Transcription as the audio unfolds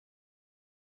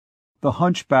The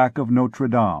Hunchback of Notre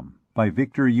by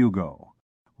Victor Hugo.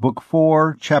 Book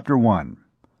 4, Chapter 1.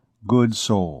 Good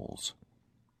Souls.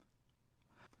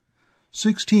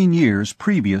 16 years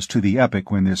previous to the epoch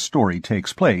when this story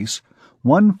takes place,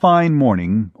 one fine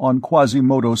morning, on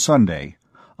Quasimodo Sunday,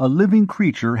 a living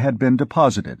creature had been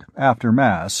deposited, after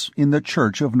Mass, in the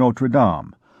church of Notre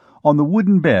Dame, on the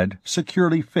wooden bed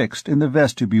securely fixed in the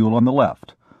vestibule on the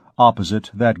left,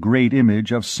 opposite that great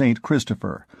image of Saint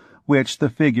Christopher, which the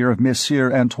figure of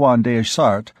Messire Antoine des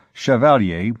Chartres,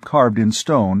 Chevalier, carved in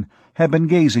stone, had been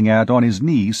gazing at on his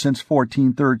knees since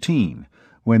 1413,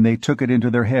 when they took it into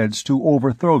their heads to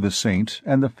overthrow the saint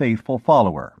and the faithful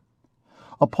follower.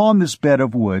 Upon this bed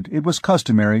of wood it was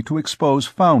customary to expose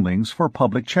foundlings for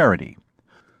public charity.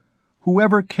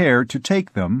 Whoever cared to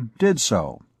take them did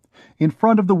so. In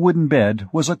front of the wooden bed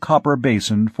was a copper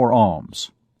basin for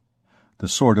alms. The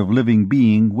sort of living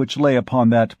being which lay upon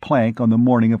that plank on the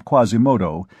morning of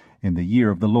Quasimodo, in the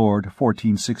year of the Lord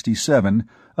 1467,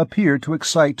 appeared to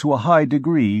excite to a high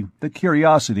degree the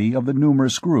curiosity of the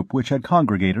numerous group which had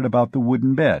congregated about the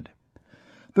wooden bed.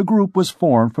 The group was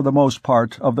formed for the most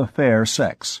part of the fair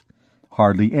sex.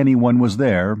 Hardly anyone was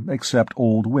there except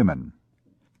old women.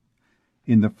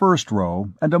 In the first row,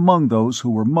 and among those who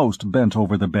were most bent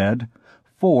over the bed,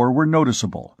 4 were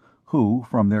noticeable, who,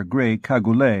 from their grey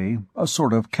cagoulets, a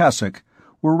sort of cassock,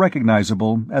 were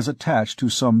recognizable as attached to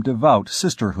some devout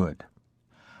sisterhood.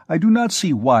 I do not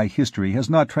see why history has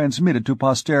not transmitted to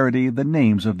posterity the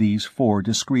names of these 4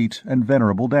 discreet and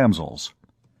venerable damsels.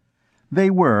 They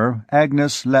were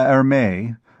Agnes la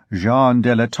Hermée, Jeanne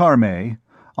de la Tarmée,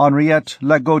 Henriette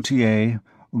la Gautier,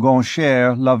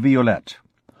 Gonchère la Violette,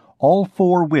 all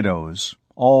 4 widows,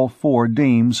 all 4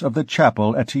 dames of the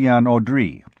chapel Etienne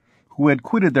Audry, who had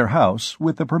quitted their house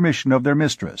with the permission of their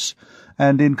mistress,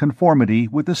 and in conformity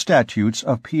with the statutes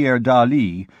of Pierre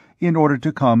d'Ailly, in order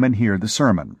to come and hear the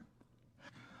sermon.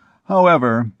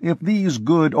 However, if these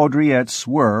good Audriettes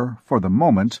were, for the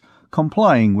moment,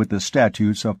 complying with the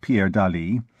statutes of Pierre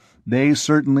d'Ailly, they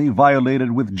certainly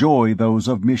violated with joy those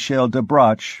of Michel de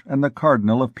Brach and the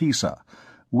Cardinal of Pisa,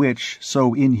 which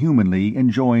so inhumanly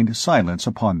enjoined silence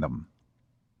upon them.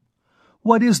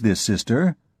 "What is this,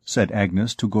 sister?" said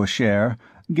Agnes to Gauchère,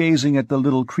 gazing at the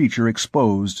little creature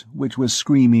exposed, which was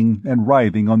screaming and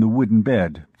writhing on the wooden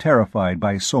bed, terrified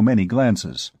by so many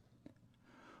glances.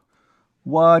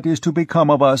 "What is to become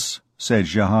of us," said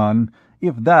Jehan,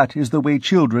 "if that is the way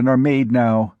children are made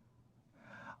now?"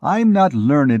 "I'm not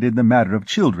learned in the matter of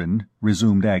children,"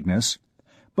 resumed Agnes,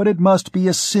 "but it must be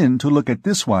a sin to look at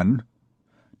this one."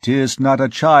 "'Tis not a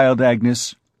child,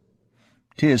 Agnes."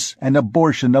 "'Tis an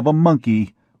abortion of a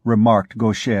monkey," remarked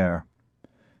Gauchère.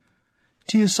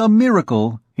 "'Tis a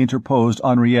miracle," interposed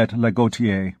Henriette la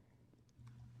Gautier.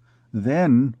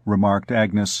 "Then," remarked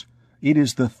Agnes, "it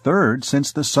is the 3rd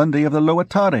since the Sunday of the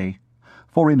Loitare,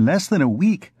 for in less than a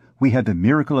week we had the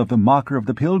miracle of the mocker of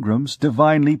the pilgrims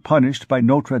divinely punished by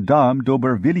Notre Dame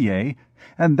d'Aubervilliers,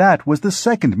 and that was the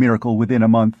 2nd miracle within a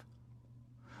month."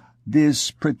 "This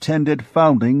pretended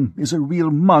foundling is a real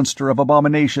monster of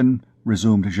abomination,"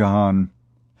 resumed Jehan.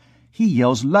 "He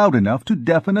yells loud enough to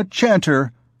deafen a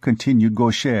chanter," continued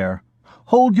Gauchère.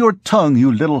 "Hold your tongue, you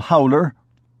little howler."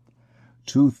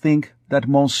 "To think that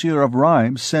Monsieur of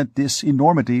Rheims sent this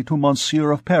enormity to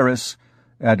Monsieur of Paris,"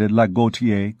 added La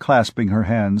Gautier, clasping her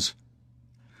hands.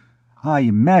 "I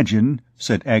imagine,"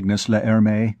 said Agnes la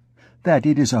Hermée, "that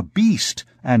it is a beast,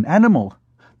 an animal,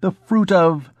 the fruit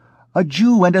of a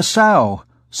Jew and a sow,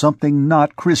 something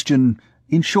not Christian,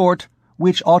 in short,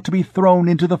 which ought to be thrown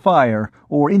into the fire,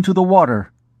 or into the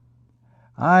water."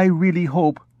 "I really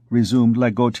hope," resumed La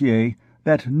Gautier,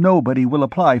 "that nobody will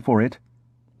apply for it."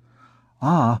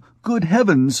 "Ah, good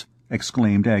heavens!"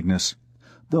 exclaimed Agnes.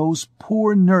 "Those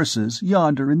poor nurses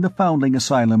yonder in the foundling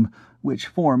asylum, which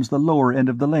forms the lower end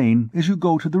of the lane as you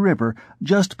go to the river,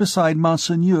 just beside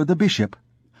Monseigneur the Bishop.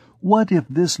 What if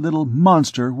this little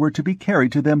monster were to be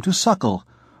carried to them to suckle?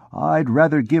 I'd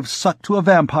rather give suck to a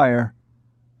vampire."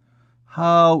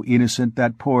 "How innocent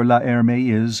that poor La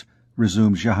Hermée is,"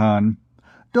 resumed Jehan.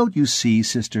 "Don't you see,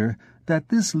 sister, that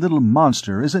this little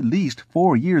monster is at least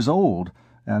 4 years old,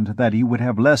 and that he would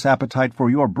have less appetite for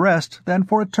your breast than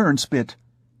for a turnspit?"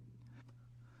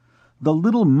 The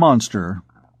little monster,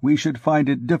 we should find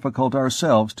it difficult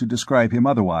ourselves to describe him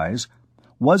otherwise,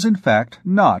 was in fact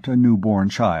not a newborn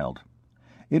child.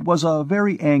 It was a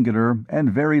very angular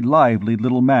and very lively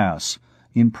little mass,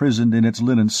 imprisoned in its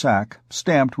linen sack,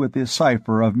 stamped with the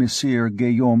cipher of Messire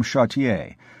Guillaume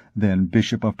Chartier, then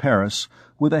Bishop of Paris,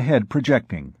 with a head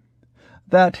projecting.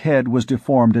 That head was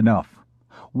deformed enough.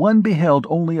 One beheld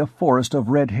only a forest of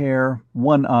red hair,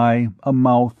 one eye, a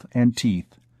mouth, and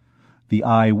teeth. The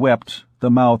eye wept,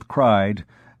 the mouth cried,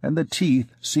 and the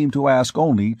teeth seemed to ask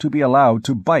only to be allowed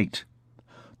to bite.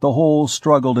 The whole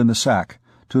struggled in the sack,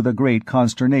 to the great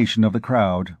consternation of the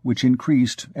crowd, which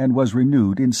increased and was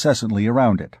renewed incessantly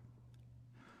around it.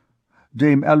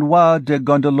 Dame Aloise de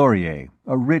Gondelaurier,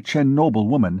 a rich and noble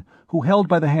woman, who held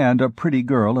by the hand a pretty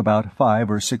girl about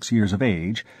 5 or 6 years of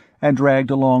age, and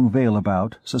dragged a long veil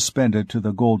about, suspended to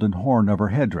the golden horn of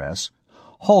her headdress,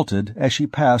 halted as she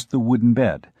passed the wooden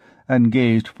bed, and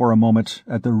gazed for a moment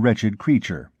at the wretched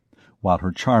creature, while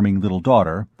her charming little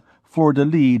daughter,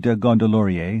 Fleur-de-Lis de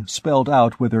Gondelaurier, spelled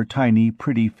out with her tiny,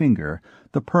 pretty finger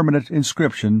the permanent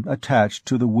inscription attached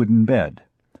to the wooden bed: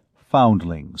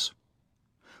 Foundlings.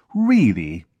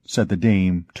 "Really," said the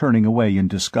dame, turning away in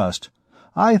disgust,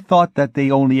 "I thought that they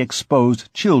only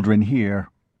exposed children here."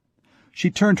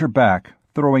 She turned her back,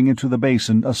 throwing into the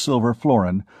basin a silver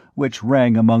florin, which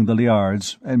rang among the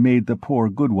liards and made the poor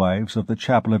goodwives of the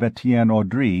chapel of Etienne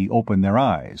Audry open their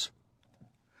eyes.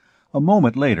 A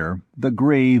moment later, the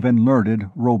grave and learned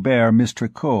Robert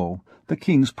Mistricourt, the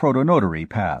king's protonotary,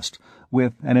 passed,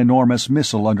 with an enormous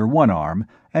missal under one arm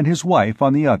and his wife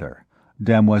on the other,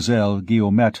 Damoiselle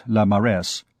Guillemette la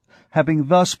Maresse, having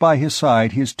thus by his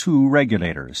side his 2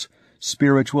 regulators,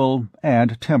 spiritual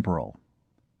and temporal.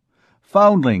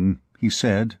 "Foundling," he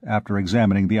said, after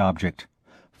examining the object.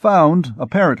 "Found,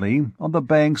 apparently, on the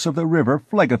banks of the river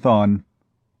Phlegethon."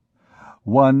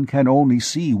 "One can only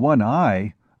see one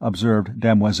eye," observed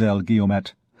Damoiselle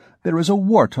Guillemette. "There is a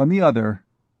wart on the other."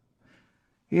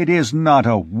 "It is not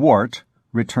a wart,"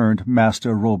 returned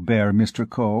Master Robert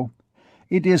Mistricourt.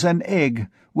 "It is an egg,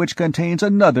 which contains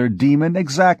another demon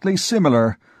exactly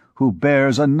similar, who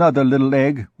bears another little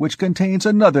egg, which contains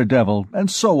another devil,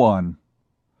 and so on."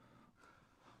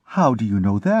 "How do you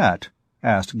know that?"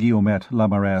 asked Guillemette la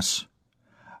Maresse.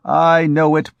 "I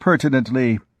know it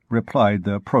pertinently," replied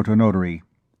the protonotary.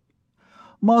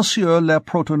 "Monsieur le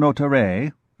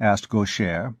protonotary," asked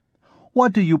Gaucher,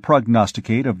 "what do you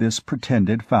prognosticate of this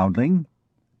pretended foundling?"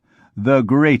 "The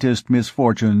greatest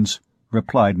misfortunes,"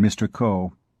 replied Mr.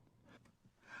 Coe.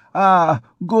 "Ah,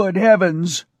 good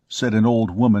heavens!" said an old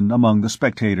woman among the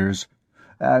spectators.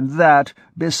 "And that,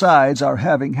 besides our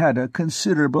having had a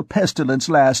considerable pestilence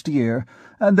last year,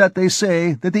 and that they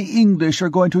say that the English are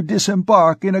going to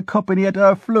disembark in a company at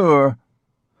Harfleur."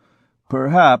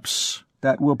 "Perhaps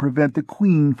that will prevent the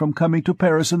Queen from coming to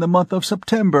Paris in the month of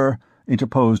September,"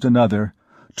 interposed another.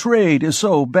 "Trade is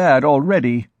so bad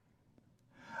already."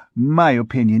 "My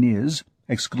opinion is,"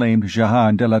 exclaimed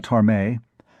Jehan de la Torme,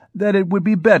 "that it would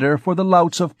be better for the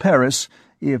louts of Paris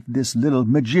if this little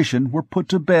magician were put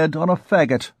to bed on a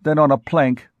faggot than on a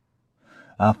plank."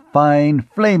 "A fine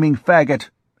flaming faggot,"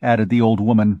 added the old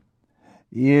woman.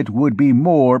 "It would be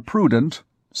more prudent,"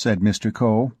 said Mr.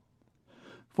 Coe.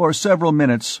 For several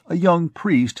minutes a young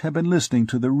priest had been listening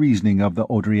to the reasoning of the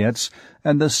Haudriettes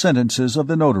and the sentences of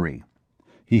the notary.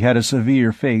 He had a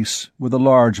severe face, with a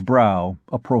large brow,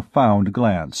 a profound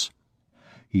glance.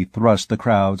 He thrust the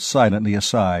crowd silently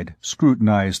aside,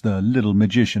 scrutinized the little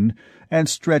magician, and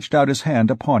stretched out his hand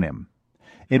upon him.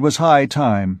 It was high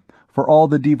time, for all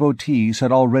the devotees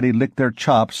had already licked their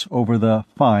chops over the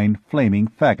fine flaming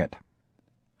faggot.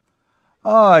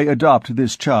 "I adopt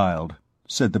this child,"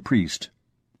 said the priest.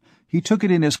 He took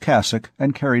it in his cassock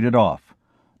and carried it off.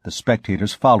 The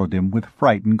spectators followed him with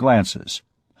frightened glances.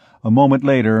 A moment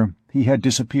later he had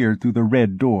disappeared through the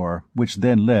red door, which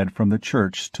then led from the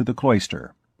church to the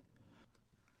cloister.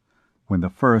 When the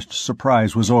first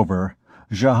surprise was over,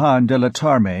 Jehan de la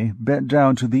Torme bent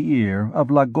down to the ear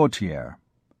of La Gautière.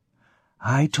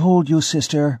 "I told you,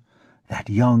 sister, that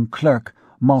young clerk,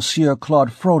 Monsieur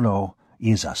Claude Frollo,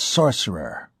 is a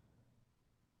sorcerer."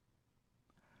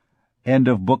 End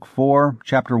of Book 4,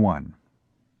 Chapter 1.